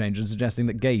climate change and suggesting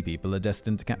that gay people are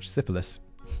destined to catch syphilis.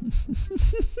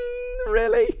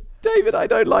 Really? David, I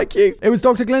don't like you. It was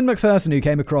Dr. Glenn McPherson who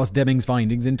came across Deming's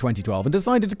findings in 2012 and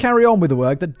decided to carry on with the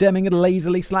work that Deming had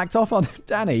lazily slacked off on.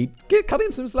 Danny, cut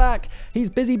him some slack.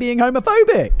 He's busy being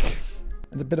homophobic.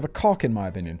 And a bit of a cock, in my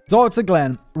opinion. Dr.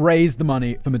 Glenn raised the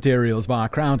money for materials via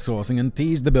crowdsourcing and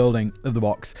teased the building of the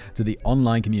box to the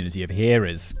online community of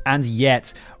hearers. And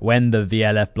yet, when the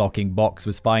VLF blocking box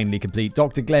was finally complete,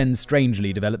 Dr. Glenn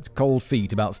strangely developed cold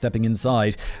feet about stepping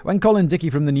inside. When Colin Dickey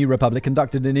from the New Republic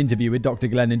conducted an interview with Dr.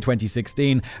 Glenn in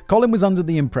 2016, Colin was under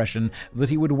the impression that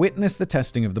he would witness the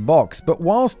testing of the box. But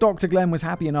whilst Dr. Glenn was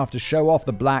happy enough to show off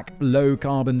the black,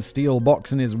 low-carbon steel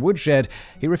box in his woodshed,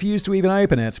 he refused to even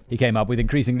open it. He came up with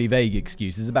increasingly vague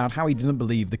excuses about how he didn't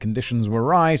believe the conditions were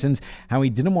right and how he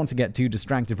didn't want to get too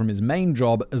distracted from his main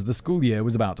job as the school year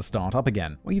was about to start up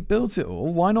again. Well, you've built it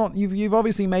all. Why not? You've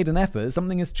obviously made an effort.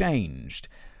 Something has changed.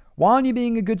 Why aren't you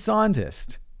being a good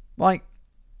scientist? Like,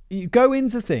 you go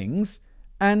into things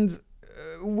and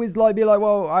be like,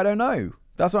 well, I don't know.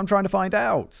 That's what I'm trying to find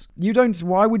out.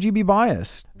 Why would you be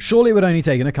biased? Surely it would only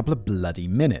take a couple of bloody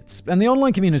minutes. And the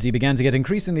online community began to get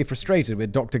increasingly frustrated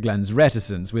with Dr. Glenn's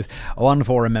reticence, with one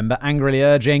forum member angrily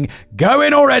urging, "Go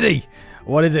in already!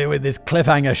 What is it with this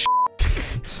cliffhanger shit?"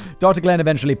 Dr. Glenn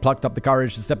eventually plucked up the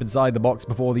courage to step inside the box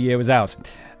before the year was out.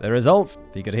 The result?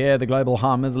 He could hear the global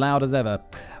hum as loud as ever.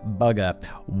 Bugger.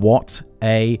 What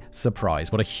a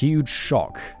surprise. What a huge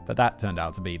shock that turned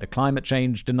out to be. The climate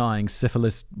change denying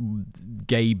syphilis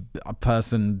gay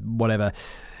person, whatever,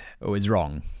 was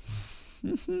wrong.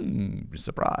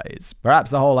 Surprise. Perhaps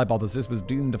the whole hypothesis was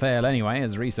doomed to fail anyway,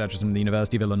 as researchers from the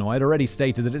University of Illinois had already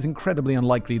stated that it's incredibly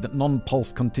unlikely that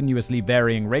non-pulse continuously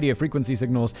varying radio frequency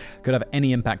signals could have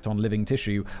any impact on living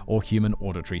tissue or human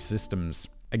auditory systems.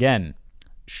 Again,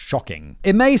 shocking.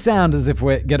 It may sound as if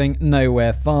we're getting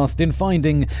nowhere fast in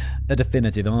finding a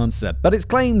definitive answer, but it's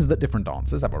claimed that different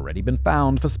answers have already been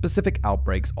found for specific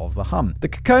outbreaks of the hum. The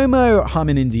Kokomo hum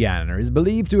in Indiana is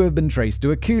believed to have been traced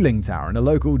to a cooling tower in a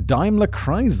local Daimler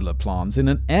Chrysler plant in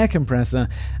an air compressor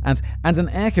and an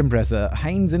air compressor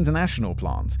Haynes International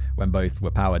plant. When both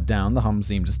were powered down, the hum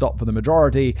seemed to stop for the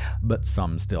majority, but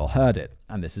some still heard it.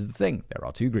 And this is the thing. There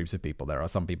are two groups of people. There are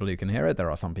some people who can hear it. There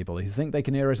are some people who think they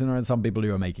can hear it. And there are some people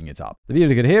who are making it up. The people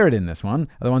who could hear it in this one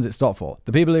are the ones it stopped for.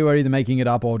 The people who are either making it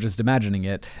up or just imagining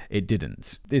it, it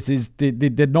didn't.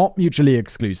 They're not mutually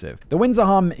exclusive. The Windsor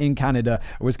hum in Canada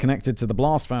was connected to the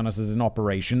blast furnaces in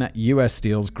operation at U.S.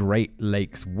 Steel's Great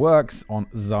Lakes Works on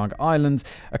Zug Island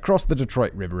across the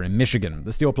Detroit River in Michigan.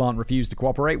 The steel plant refused to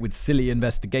cooperate with silly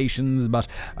investigations, but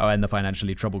when the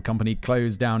financially troubled company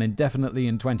closed down indefinitely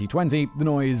in 2020, the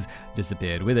noise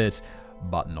disappeared with it,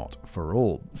 but not for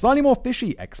all. Slightly more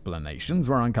fishy explanations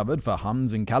were uncovered for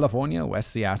hums in California,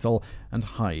 West Seattle, and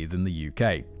Hythe in the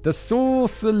UK. The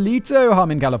Sausalito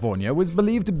hum in California was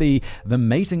believed to be the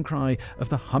mating cry of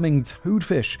the humming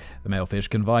toadfish. The male fish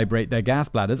can vibrate their gas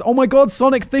bladders. Oh my god,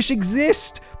 sonic fish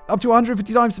exist! Up to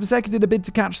 150 times per second in a bid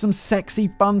to catch some sexy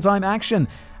fun time action.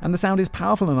 And the sound is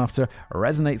powerful enough to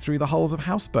resonate through the hulls of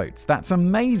houseboats. That's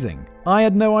amazing. I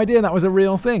had no idea that was a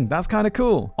real thing. That's kind of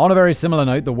cool. On a very similar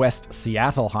note, the West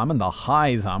Seattle hum and the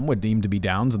Hythe hum were deemed to be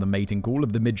down to the mating call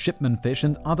of the midshipman fish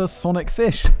and other sonic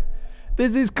fish.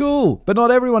 This is cool, but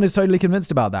not everyone is totally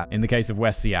convinced about that. In the case of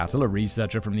West Seattle, a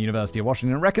researcher from the University of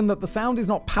Washington reckoned that the sound is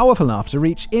not powerful enough to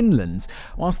reach inland,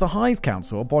 whilst the Hythe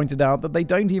Council pointed out that they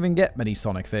don't even get many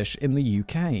sonic fish in the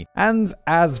UK. And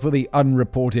as for the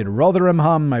unreported Rotherham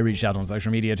hum, I reached out on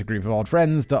social media to a group of old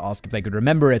friends to ask if they could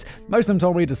remember it. Most of them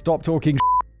told me to stop talking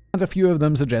and a few of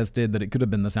them suggested that it could have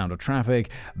been the sound of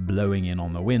traffic blowing in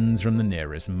on the winds from the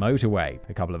nearest motorway.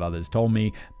 A couple of others told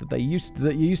me that there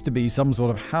used to be some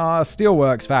sort of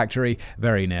steelworks factory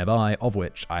very nearby, of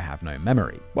which I have no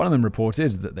memory. One of them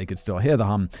reported that they could still hear the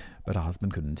hum, but her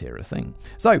husband couldn't hear a thing.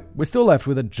 So, we're still left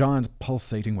with a giant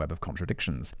pulsating web of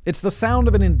contradictions. It's the sound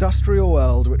of an industrial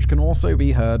world which can also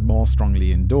be heard more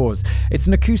strongly indoors. It's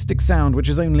an acoustic sound which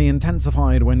is only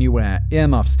intensified when you wear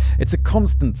earmuffs. It's a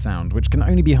constant sound which can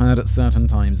only be heard at certain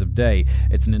times of day.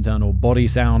 It's an internal body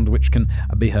sound which can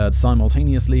be heard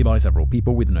simultaneously by several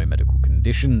people with no medical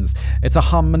conditions. It's a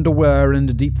hum and a whir and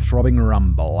a deep throbbing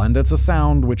rumble, and it's a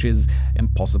sound which is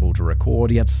impossible to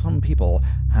record, yet some people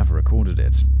have recorded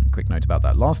it. Quick note about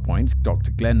that last point,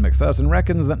 Dr. Glenn McPherson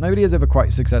reckons that nobody has ever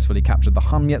quite successfully captured the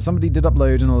hum, yet somebody did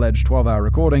upload an alleged 12-hour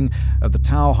recording of the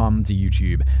Tau hum to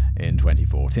YouTube in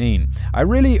 2014. I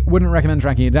really wouldn't recommend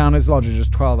tracking it down. It's largely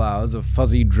just 12 hours of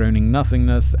fuzzy droning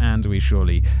nothingness, and we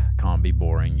surely can't be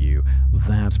boring you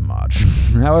that much.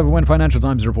 However, when Financial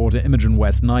Times reporter Imogen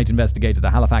West Knight investigated the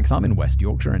Halifax hum in West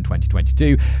Yorkshire in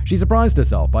 2022, she surprised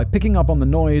herself by picking up on the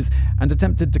noise and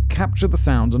attempted to capture the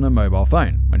sound on her mobile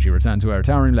phone. When she returned to her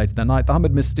hotel room later that night, the hum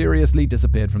had mysteriously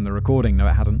disappeared from the recording. No,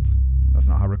 it hadn't. That's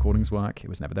not how recordings work. It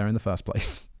was never there in the first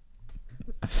place.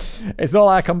 It's not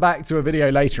like I come back to a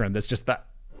video later and there's just that...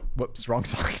 Whoops, wrong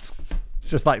side. It's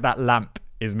just like that lamp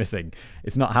is missing.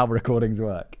 It's not how recordings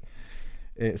work.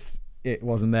 It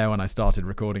wasn't there when I started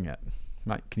recording it.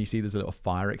 Like, can you see there's a little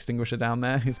fire extinguisher down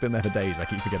there? It's been there for days. I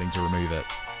keep forgetting to remove it.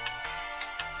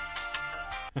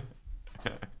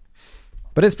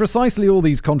 But it's precisely all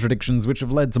these contradictions which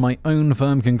have led to my own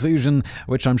firm conclusion,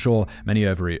 which I'm sure many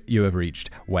of you have reached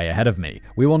way ahead of me.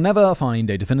 We will never find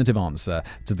a definitive answer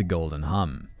to the golden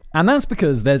hum. And that's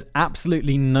because there's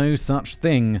absolutely no such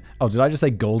thing. Oh, did I just say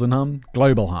golden hum?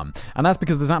 Global hum. And that's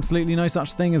because there's absolutely no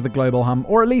such thing as the global hum,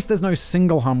 or at least there's no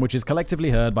single hum which is collectively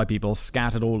heard by people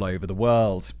scattered all over the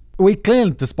world. We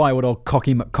clearly, despite what old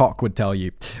Cocky McCock would tell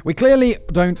you, we clearly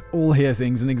don't all hear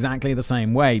things in exactly the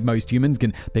same way. Most humans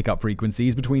can pick up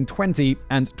frequencies between 20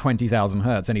 and 20,000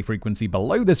 hertz. Any frequency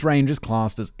below this range is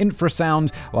classed as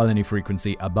infrasound, while any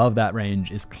frequency above that range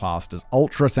is classed as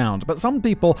ultrasound. But some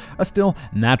people are still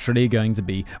naturally going to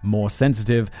be more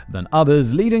sensitive than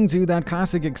others, leading to that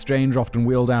classic exchange often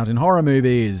wheeled out in horror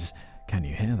movies. Can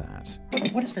you hear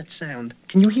that? What is that sound?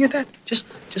 Can you hear that? Just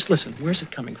listen. Where's it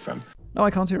coming from? No, I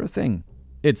can't hear a thing.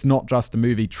 It's not just a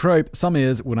movie trope. Some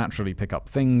ears will naturally pick up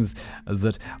things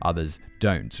that others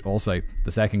don't. Also,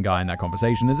 the second guy in that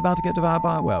conversation is about to get devoured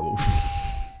by a werewolf.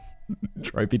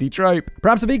 Tropey-de-trope.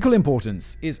 Perhaps of equal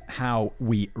importance is how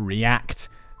we react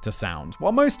to sound.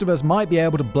 While most of us might be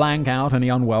able to blank out any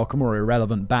unwelcome or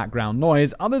irrelevant background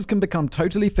noise, others can become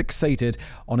totally fixated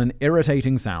on an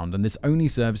irritating sound, and this only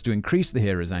serves to increase the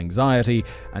hearer's anxiety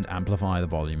and amplify the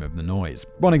volume of the noise.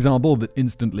 One example that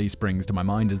instantly springs to my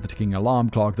mind is the ticking alarm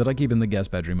clock that I keep in the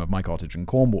guest bedroom of my cottage in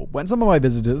Cornwall. When some of my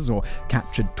visitors or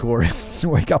captured tourists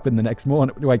wake up the next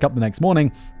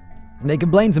morning, they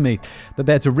complained to me that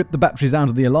they had to rip the batteries out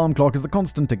of the alarm clock as the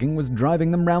constant ticking was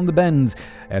driving them round the bends.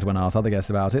 Yet when I asked other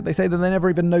guests about it, they say that they never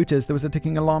even noticed there was a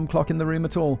ticking alarm clock in the room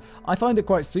at all. I find it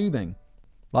quite soothing.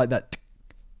 Like that tick,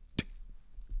 tick,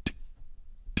 tick,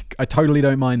 tick. I totally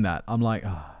don't mind that. I'm like,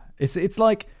 oh. It's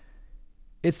like,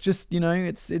 it's just,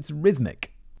 it's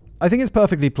rhythmic. I think it's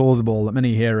perfectly plausible that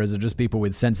many hearers are just people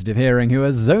with sensitive hearing who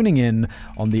are zoning in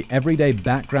on the everyday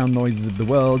background noises of the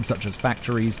world, such as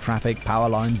factories, traffic, power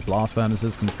lines, blast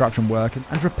furnaces, construction work,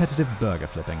 and repetitive burger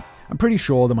flipping. I'm pretty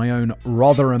sure that my own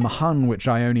Rotherham Hun, which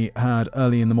I only heard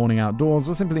early in the morning outdoors,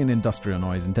 was simply an industrial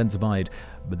noise intensified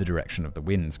by the direction of the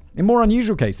wind. In more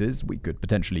unusual cases, we could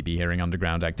potentially be hearing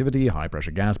underground activity,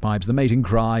 high-pressure gas pipes, the mating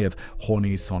cry of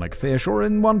horny sonic fish, or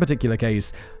in one particular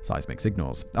case, seismic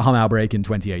signals. A hum outbreak in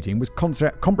 2018 was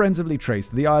comprehensively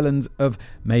traced to the island of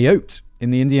Mayotte in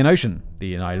the Indian Ocean.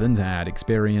 The island had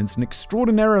experienced an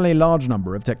extraordinarily large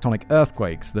number of tectonic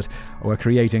earthquakes that were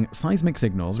creating seismic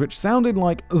signals which sounded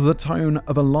like the tone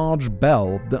of a large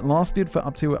bell that lasted for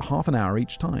up to half an hour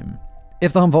each time.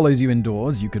 If the hum follows you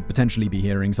indoors, you could potentially be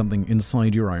hearing something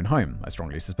inside your own home. I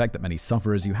strongly suspect that many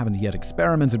sufferers who haven't yet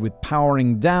experimented with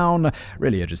powering down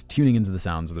really are just tuning into the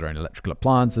sounds of their own electrical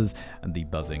appliances and the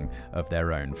buzzing of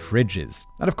their own fridges.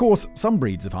 And of course, some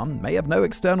breeds of hum may have no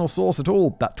external source at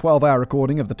all. That 12-hour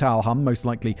recording of the towel hum most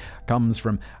likely comes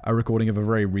from a recording of a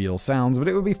very real sound, but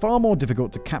it would be far more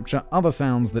difficult to capture other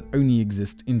sounds that only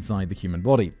exist inside the human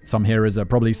body. Some hearers are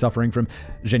probably suffering from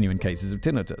genuine cases of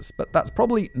tinnitus, but that's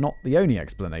probably not the only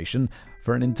explanation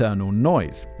for an internal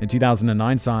noise. In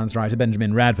 2009, science writer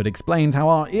Benjamin Radford explained how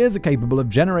our ears are capable of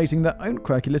generating their own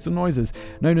quirky little noises,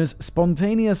 known as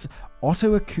spontaneous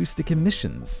otoacoustic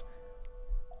emissions.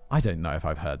 I don't know if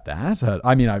I've heard that.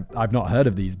 I've not heard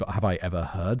of these, but have I ever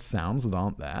heard sounds that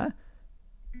aren't there?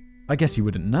 I guess you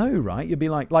wouldn't know, right? You'd be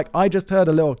like I just heard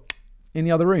a little in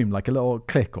the other room, like a little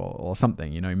click or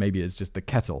something, maybe it's just the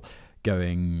kettle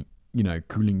going,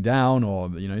 cooling down or,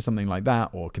 something like that,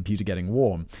 or computer getting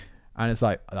warm. And it's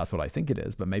like, that's what I think it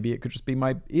is, but maybe it could just be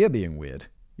my ear being weird.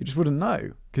 You just wouldn't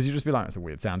know, because you'd just be like, it's a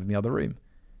weird sound in the other room.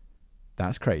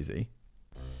 That's crazy.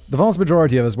 The vast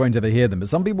majority of us won't ever hear them, but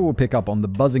some people will pick up on the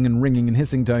buzzing and ringing and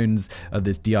hissing tones of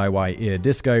this DIY ear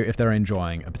disco if they're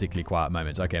enjoying a particularly quiet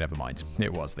moment. Okay, never mind.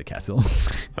 It was the kettle.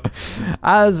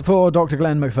 As for Dr.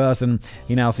 Glenn McPherson,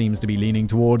 he now seems to be leaning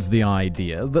towards the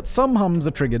idea that some hums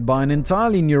are triggered by an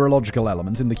entirely neurological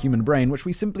element in the human brain which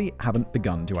we simply haven't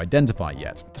begun to identify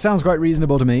yet. Sounds quite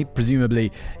reasonable to me. Presumably,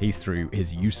 he threw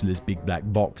his useless big black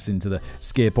box into the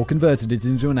skip or converted it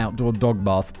into an outdoor dog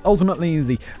bath. Ultimately,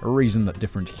 the reason that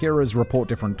different hearers report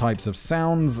different types of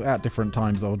sounds at different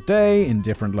times of day in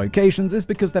different locations is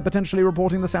because they're potentially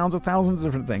reporting the sounds of thousands of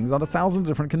different things under thousands of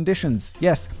different conditions.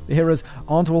 Yes, the hearers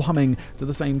aren't all humming to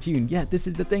the same tune. Yeah, this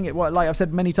is the thing. Like I've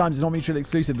said many times, it's not mutually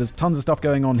exclusive. There's tons of stuff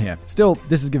going on here. Still,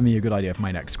 this has given me a good idea for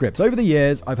my next script. Over the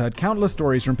years, I've heard countless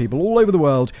stories from people all over the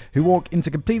world who walk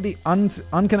into completely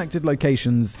unconnected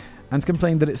locations and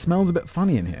complain that it smells a bit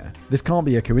funny in here. This can't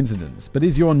be a coincidence, but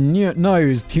is your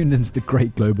nose tuned into the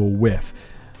great global whiff?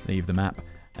 Leave the map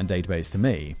and database to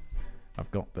me.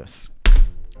 I've got this.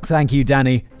 Thank you,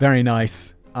 Danny. Very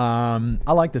nice.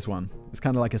 I like this one. It's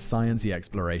kind of like a sciencey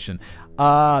exploration.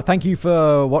 Thank you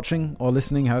for watching or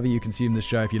listening, however you consume this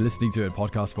show. If you're listening to it in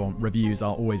podcast form, reviews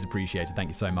are always appreciated. Thank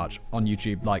you so much. On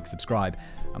YouTube, like, subscribe,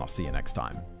 and I'll see you next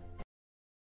time.